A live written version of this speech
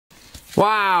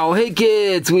Wow, hey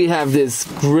kids, we have this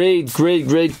great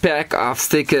pack of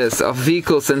stickers, of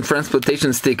vehicles and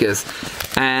transportation stickers.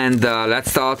 And let's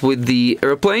start with the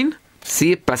airplane.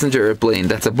 See, a passenger airplane,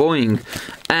 that's a Boeing.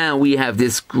 And we have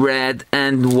this red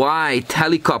and white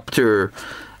helicopter.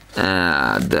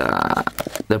 The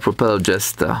propeller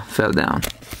just fell down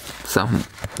some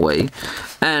way.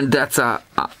 And that's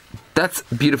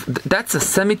beautiful. That's a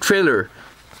semi-trailer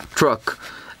truck.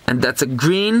 And that's a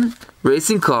green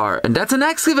racing car. And that's an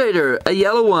excavator, a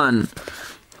yellow one.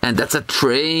 And that's a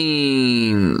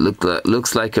train.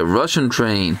 Looks like a Russian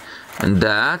train. And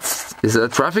that is a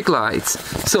traffic light.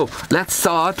 So let's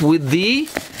start with the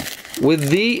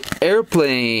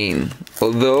airplane.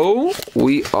 Although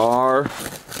we are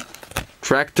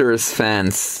tractors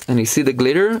fans. And you see the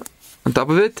glitter on top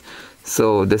of it?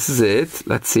 So this is it.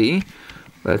 Let's see.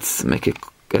 Let's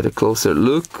get a closer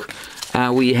look.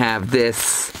 And we have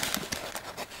this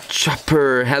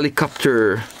chopper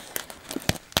helicopter.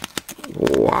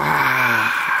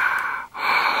 Wow.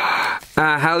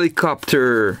 A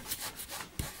helicopter.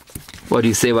 What do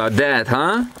you say about that,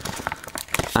 huh?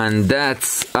 And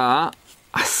that's a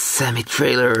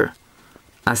semi-trailer.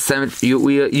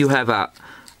 You have a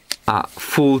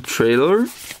full trailer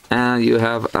and you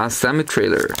have a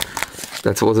semi-trailer.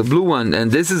 That was a blue one.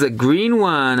 And this is a green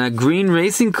one, a green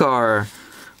racing car.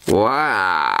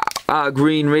 Wow, a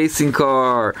green racing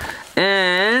car.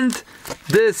 And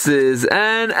this is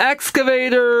an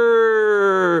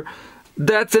excavator.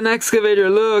 That's an excavator.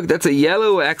 Look, that's a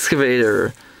yellow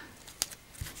excavator.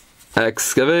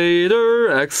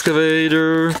 Excavator.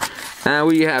 And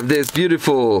we have this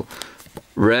beautiful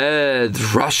red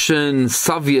Russian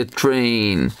Soviet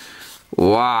train.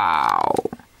 Wow,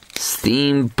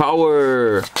 steam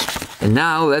power. And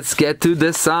now let's get to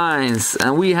the signs.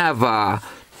 And we have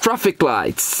traffic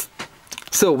lights.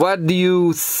 So what do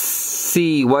you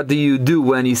see? What do you do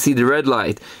when you see the red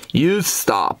light? You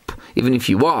stop. Even if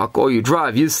you walk or you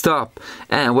drive, you stop.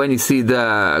 And when you see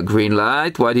the green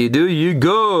light, what do? You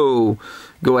go.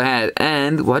 Go ahead.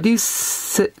 And what do you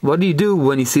do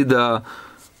when you see the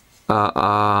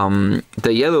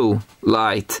yellow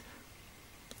light?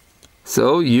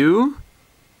 So you're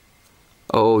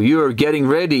getting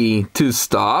ready to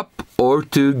stop or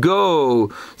to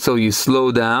go. So you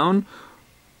slow down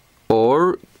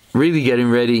or really getting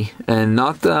ready and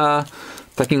not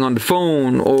talking on the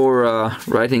phone or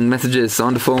writing messages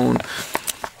on the phone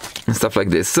and stuff like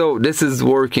this. So this is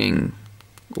working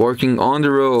on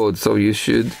the road. So you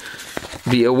should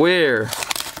be aware,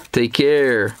 take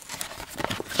care,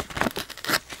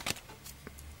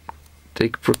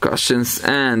 take precautions.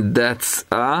 And that's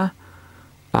I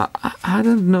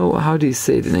don't know how do you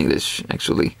say it in English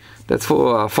actually. That's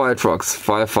for fire trucks,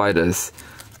 firefighters.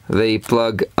 They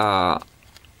plug a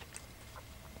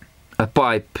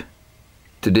pipe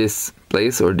to this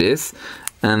place or this,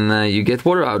 and you get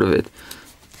water out of it.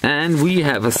 And we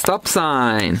have a stop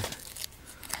sign.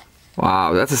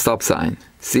 Wow, that's a stop sign.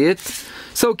 See it?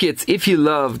 So kids, if you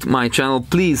loved my channel,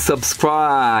 please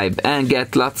subscribe and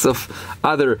get lots of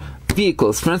other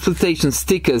vehicles, transportation,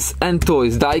 stickers and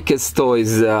toys, diecast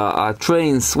toys,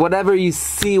 trains, whatever you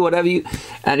see,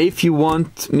 and if you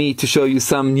want me to show you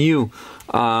some new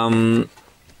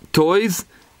toys,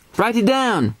 write it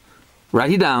down,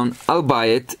 I'll buy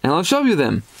it and I'll show you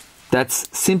them. That's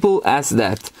simple as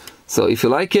that. So if you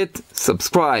like it,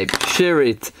 subscribe, share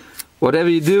it, whatever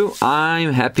you do,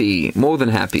 I'm happy, more than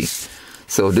happy.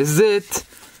 So this is it.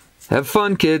 Have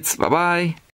fun kids, bye bye.